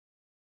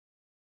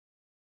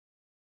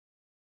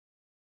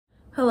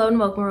Hello and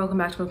welcome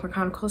back to Bookmark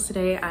Chronicles.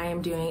 Today I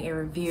am doing a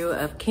review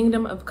of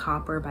Kingdom of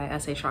Copper by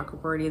S.A.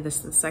 Chakraborty. This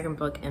is the second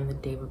book in the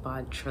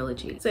Daevabad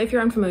trilogy. So if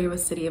you're unfamiliar with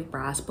City of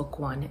Brass, book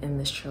 1 in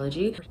this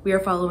trilogy, we are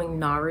following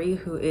Nari,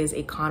 who is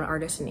a con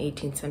artist in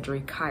 18th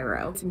century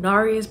Cairo.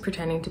 Nari is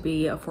pretending to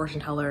be a fortune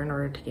teller in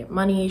order to get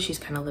money. She's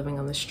kind of living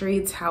on the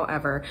streets.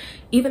 However,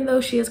 even though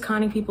she is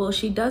conning people,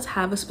 she does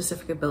have a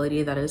specific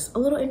ability that is a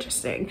little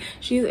interesting.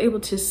 She is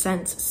able to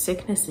sense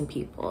sickness in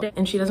people,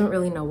 and she doesn't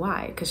really know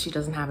why because she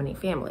doesn't have any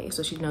family.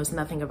 So she knows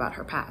nothing about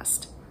her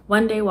past.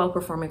 One day, while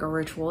performing a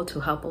ritual to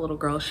help a little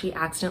girl, she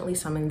accidentally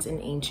summons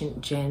an ancient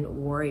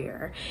Jinn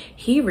warrior.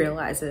 He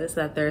realizes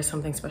that there is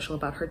something special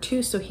about her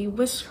too, so he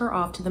whisks her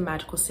off to the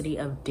magical city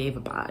of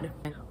Daevabad.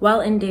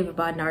 While in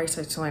Daevabad, Nari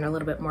starts to learn a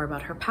little bit more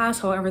about her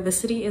past. However, the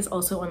city is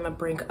also on the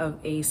brink of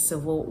a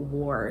civil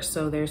war,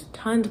 so there's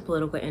tons of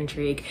political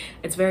intrigue.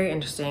 It's very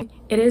interesting.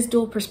 It is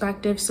dual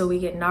perspective, so we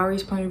get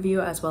Nari's point of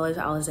view as well as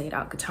Al-Zaid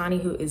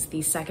al-Qahtani, who is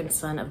the second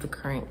son of the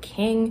current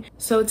king.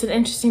 So it's an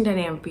interesting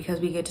dynamic because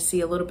we get to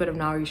see a little bit of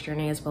Nari's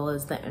journey as well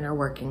as the inner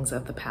workings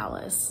of the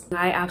palace.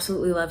 I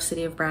absolutely love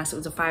City of Brass. It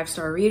was a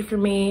 5-star read for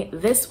me.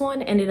 This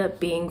one ended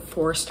up being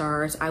 4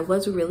 stars. I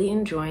was really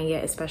enjoying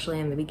it, especially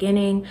in the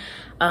beginning.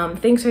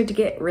 Things started to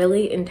get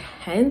really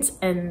intense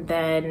and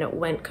then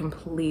went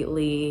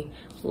completely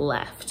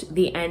left.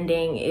 The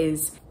ending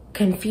is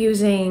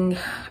confusing.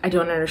 I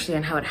don't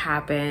understand how it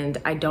happened.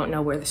 I don't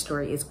know where the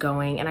story is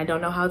going, and I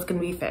don't know how it's going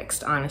to be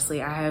fixed.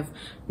 Honestly, I have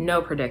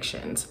no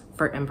predictions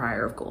for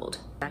Empire of Gold.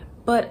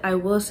 But I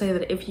will say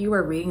that if you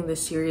are reading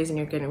this series and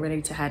you're getting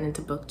ready to head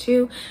into book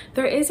 2,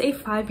 there is a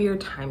 5-year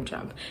time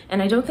jump.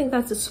 And I don't think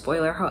that's a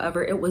spoiler.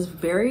 However, it was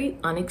very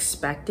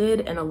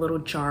unexpected and a little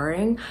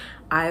jarring.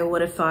 I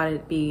would have thought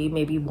it'd be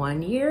maybe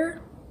 1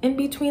 year in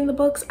between the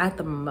books at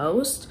the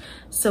most.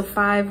 So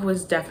 5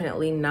 was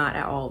definitely not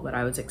at all what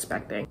I was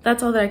expecting.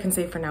 That's all that I can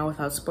say for now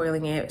without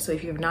spoiling it. So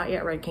if you have not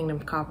yet read Kingdom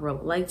of Copper but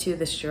would like to,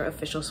 this is your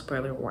official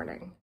spoiler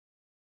warning.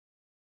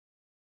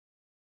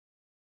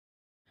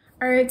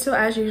 All right, so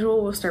as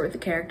usual, we'll start with the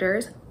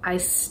characters. I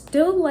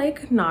still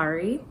like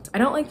Nari. I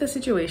don't like the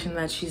situation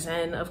that she's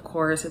in. Of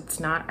course, it's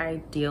not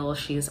ideal.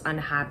 She's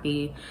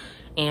unhappy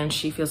and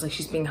she feels like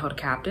she's being held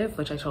captive,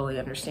 which I totally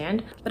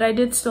understand. But I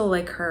did still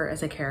like her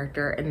as a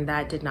character, and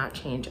that did not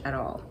change at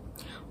all.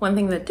 One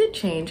thing that did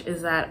change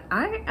is that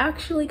I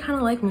actually kind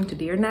of like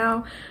Muntadir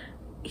now.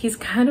 He's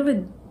kind of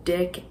a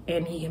dick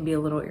and he can be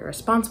a little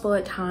irresponsible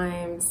at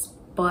times,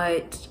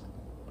 but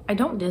I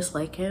don't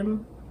dislike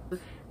him.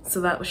 So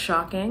that was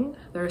shocking.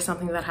 There was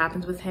something that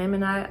happens with him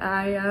and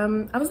I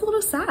was a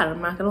little sad,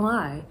 I'm not gonna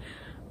lie.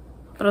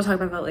 But I'll talk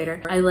about that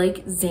later. I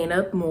like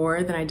Zainab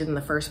more than I did in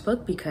the first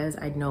book because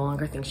I no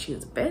longer think she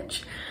was a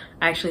bitch.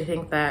 I actually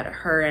think that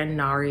her and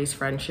Nari's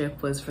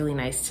friendship was really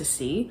nice to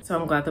see. So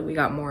I'm glad that we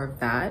got more of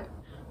that.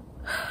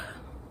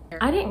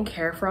 I didn't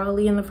care for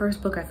Ali in the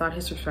first book. I thought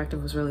his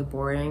perspective was really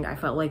boring. I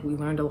felt like we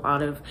learned a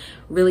lot of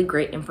really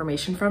great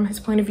information from his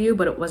point of view,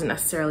 but it wasn't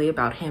necessarily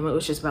about him. It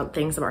was just about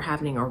things that were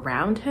happening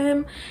around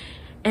him.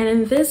 And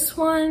in this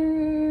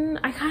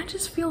one, I kind of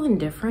just feel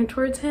indifferent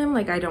towards him.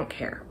 Like, I don't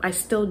care. I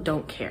still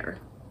don't care.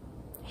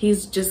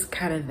 He's just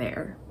kind of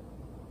there,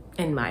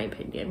 in my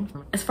opinion.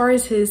 As far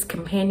as his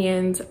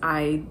companions,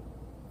 I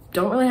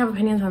don't really have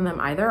opinions on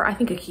them either. I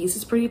think Akis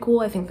is pretty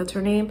cool. I think that's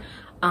her name.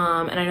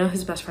 And I know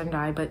his best friend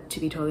died, but to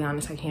be totally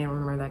honest, I can't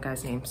remember that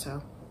guy's name,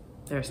 so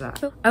there's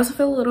that. I also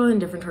feel a little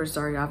indifferent towards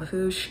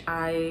Daryavahush.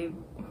 I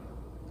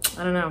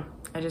don't know.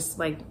 I just,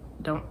 like,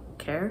 don't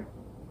care.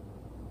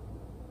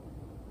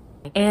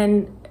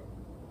 And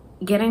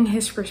getting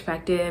his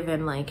perspective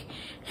and, like,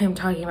 him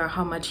talking about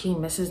how much he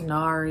misses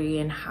Nari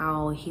and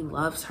how he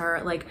loves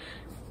her, like,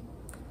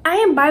 I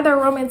didn't buy their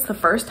romance the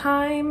first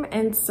time,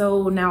 and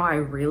so now I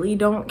really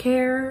don't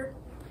care.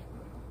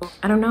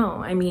 I don't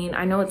know. I mean,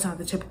 I know it's not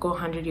the typical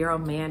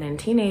 100-year-old man and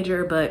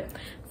teenager, but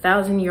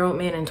 1,000-year-old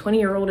man and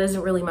 20-year-old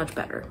isn't really much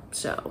better.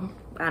 So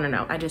I don't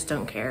know. I just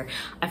don't care.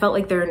 I felt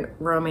like their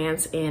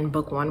romance in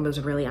book 1 was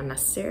really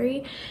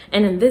unnecessary.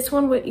 And in this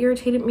one, what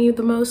irritated me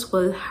the most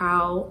was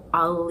how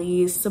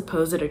Ali's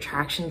supposed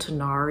attraction to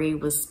Nari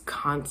was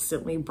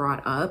constantly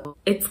brought up.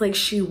 It's like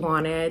she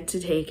wanted to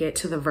take it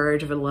to the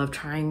verge of a love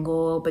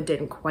triangle, but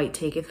didn't quite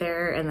take it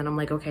there. And then I'm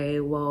like, okay,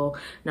 well,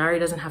 Nari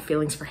doesn't have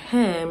feelings for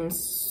him,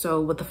 so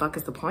what the fuck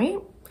is the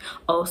point?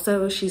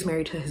 Also, she's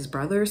married to his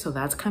brother, so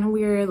that's kind of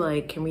weird.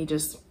 Like, can we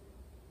just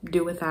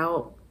do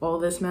without all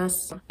this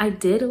mess? I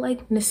did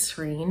like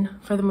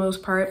Nisreen for the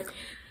most part.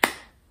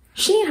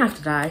 She didn't have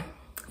to die,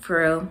 for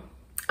real.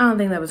 I don't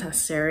think that was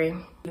necessary.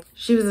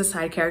 She was a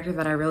side character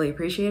that I really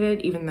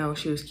appreciated, even though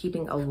she was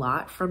keeping a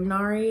lot from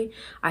Nari.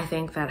 I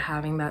think that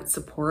having that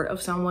support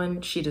of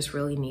someone she just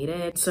really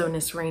needed. So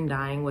Nisreen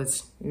dying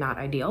was not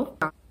ideal.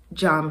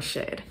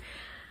 Jamshid.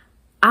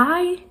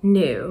 I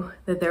knew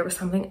that there was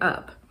something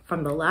up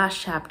from the last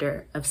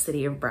chapter of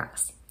City of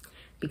Brass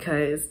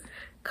because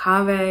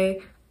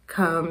Kaveh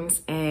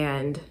comes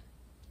and,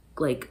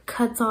 like,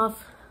 cuts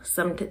off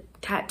some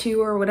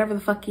tattoo or whatever the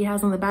fuck he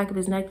has on the back of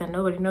his neck that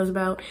nobody knows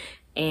about,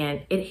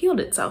 and it healed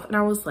itself. And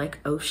I was like,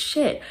 oh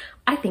shit,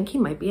 I think he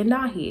might be a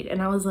Nahid.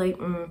 And I was like,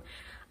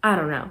 I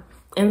don't know.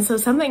 And so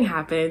something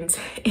happens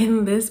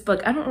in this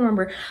book. I don't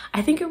remember.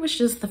 I think it was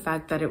just the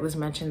fact that it was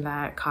mentioned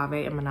that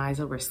Kaveh and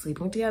Manaiza were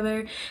sleeping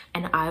together.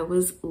 And I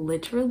was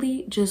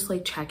literally just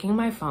like checking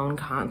my phone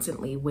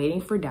constantly,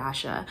 waiting for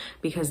Dasha,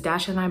 because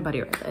Dasha and I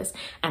buddy read this.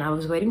 And I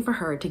was waiting for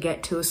her to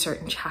get to a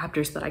certain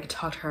chapter so that I could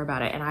talk to her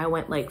about it. And I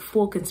went like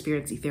full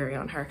conspiracy theory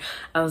on her.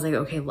 I was like,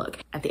 okay, look,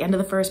 at the end of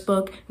the first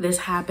book, this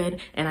happened.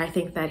 And I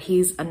think that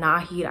he's a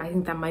Nahid. I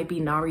think that might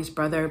be Nari's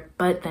brother.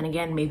 But then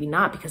again, maybe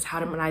not, because how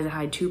did Manaiza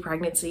hide 2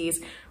 pregnancies?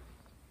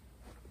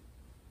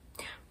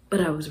 But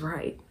I was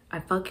right.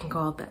 I fucking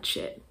called that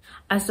shit.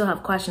 I still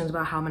have questions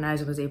about how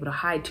Manaiza was able to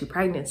hide 2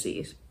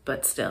 pregnancies,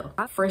 but still.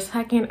 For a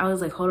second, I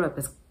was like, hold up,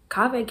 because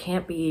Kaveh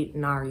can't be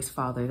Nari's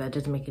father. That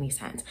doesn't make any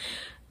sense.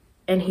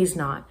 And he's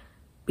not,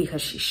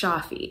 because she's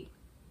Shafi,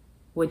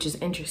 which is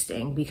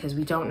interesting because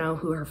we don't know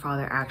who her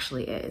father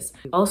actually is.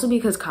 Also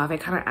because Kaveh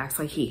kind of acts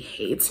like he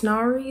hates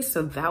Nari,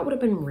 so that would have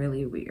been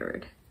really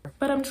weird.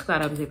 But I'm just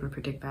glad I was able to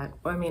predict that.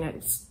 I mean,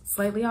 it's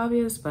slightly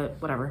obvious,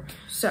 but whatever.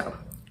 So,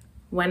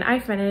 when I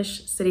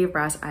finished City of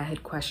Brass, I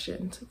had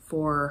questions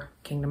for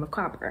Kingdom of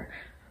Copper.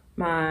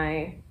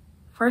 My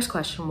first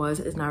question was,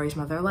 is Nari's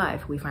mother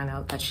alive? We find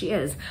out that she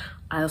is.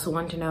 I also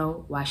wanted to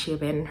know why she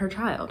abandoned her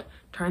child.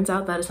 Turns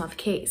out that is not the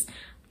case.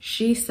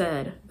 She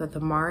said that the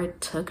Mara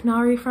took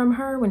Nari from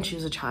her when she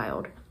was a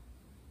child.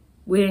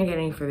 We didn't get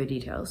any further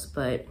details,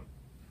 but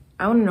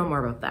I want to know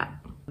more about that.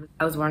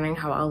 I was wondering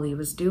how Ali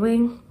was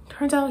doing.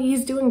 Turns out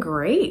he's doing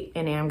great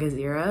in Am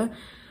Gezira.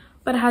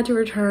 But I had to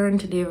return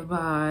to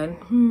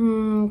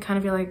Daevabad. Kind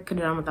of feel like I could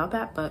have done without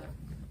that, but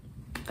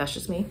that's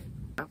just me.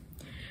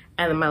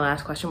 And then my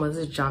last question was,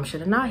 is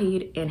Jamshid a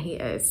Nahid? And he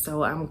is.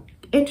 So I'm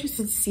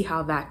interested to see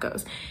how that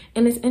goes.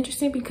 And it's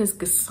interesting because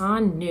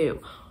Ghassan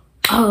knew,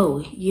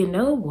 oh, you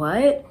know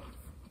what?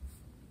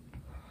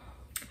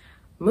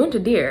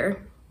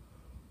 Muntadir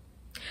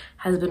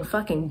has been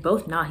fucking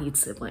both Nahid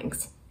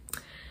siblings.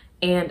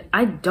 And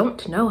I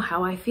don't know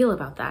how I feel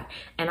about that.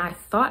 And I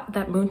thought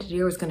that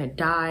Muntadir was gonna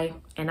die,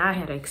 and I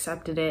had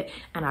accepted it,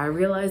 and I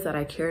realized that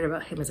I cared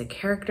about him as a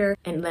character,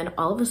 and then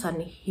all of a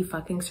sudden he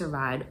fucking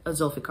survived a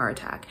Zulfikar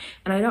attack.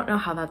 And I don't know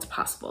how that's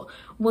possible.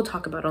 We'll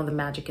talk about all the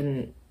magic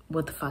and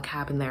what the fuck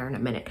happened there in a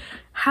minute.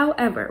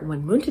 However,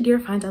 when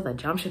Muntadir finds out that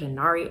Jamshid and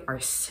Nari are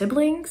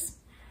siblings,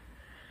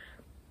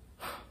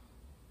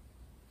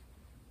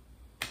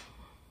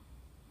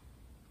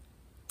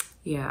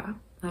 yeah,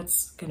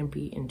 that's gonna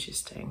be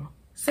interesting.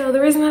 So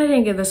the reason that I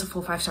didn't give this a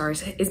full 5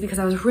 stars is because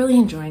I was really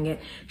enjoying it.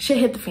 Shit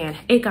hit the fan,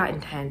 it got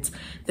intense.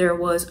 There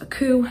was a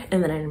coup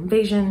and then an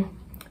invasion.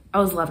 I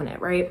was loving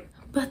it, right?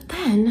 But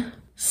then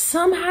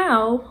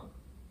somehow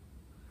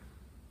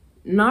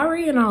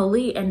Nari and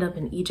Ali end up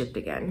in Egypt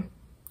again.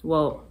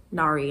 Well,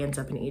 Nari ends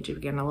up in Egypt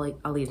again.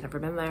 Ali's never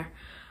been there.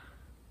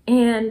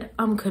 And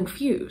I'm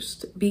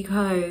confused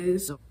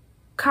because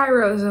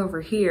Cairo is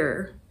over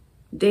here.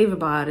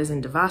 Daevabad is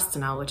in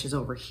Devastina, which is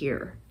over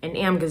here, and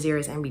Am Gezira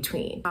is in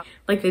between.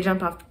 Like they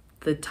jumped off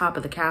the top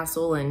of the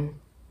castle and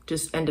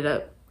just ended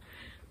up,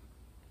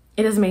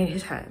 it doesn't make any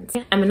sense.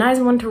 And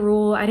Manaiza wanted to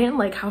rule. I didn't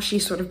like how she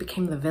sort of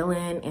became the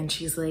villain, and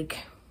she's like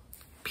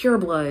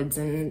purebloods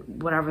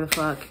and whatever the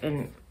fuck,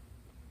 and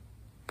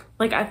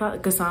like I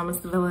thought Ghassan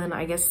was the villain.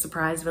 I guess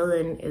surprise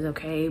villain is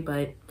okay,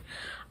 but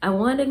I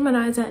wanted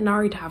Manaiza and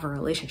Nari to have a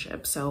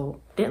relationship,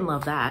 so didn't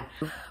love that.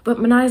 But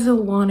Manaiza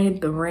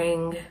wanted the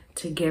ring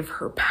to give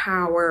her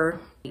power,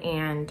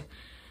 and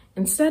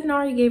instead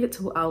Nari gave it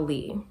to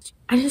Ali.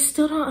 I just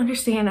still don't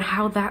understand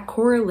how that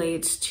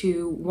correlates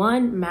to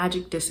 1,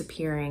 magic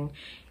disappearing,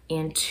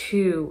 and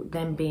 2,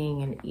 them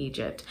being in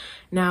Egypt.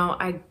 Now,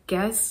 I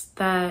guess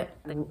that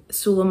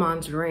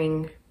Suleiman's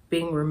ring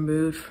being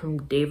removed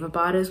from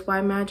Daevabad is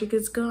why magic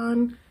is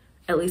gone.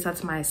 At least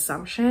that's my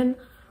assumption.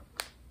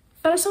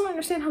 But I still don't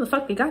understand how the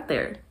fuck they got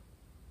there.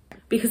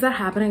 Because that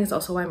happening is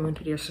also why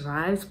Muntadir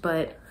survives,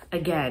 but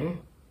again,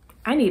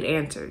 I need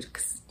answers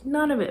because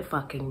none of it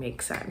fucking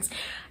makes sense.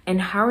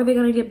 And how are they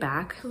gonna get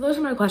back? So those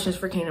are my questions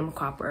for Kingdom of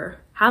Copper.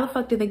 How the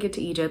fuck did they get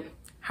to Egypt?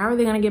 How are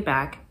they gonna get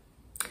back?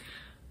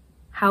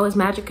 How is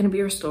magic gonna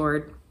be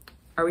restored?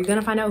 Are we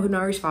gonna find out who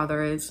Nari's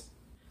father is?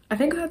 I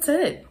think that's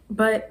it.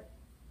 But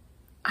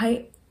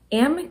I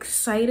am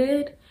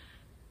excited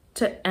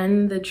to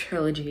end the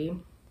trilogy.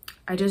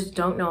 I just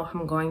don't know if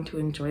I'm going to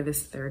enjoy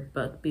this 3rd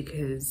book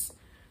because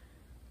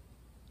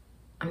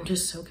I'm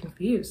just so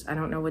confused. I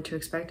don't know what to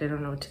expect. I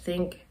don't know what to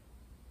think.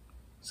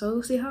 So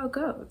we'll see how it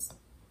goes.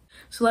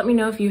 So let me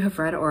know if you have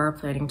read or are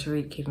planning to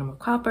read Kingdom of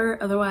Copper.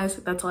 Otherwise,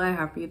 that's all I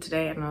have for you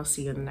today, and I'll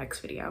see you in the next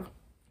video.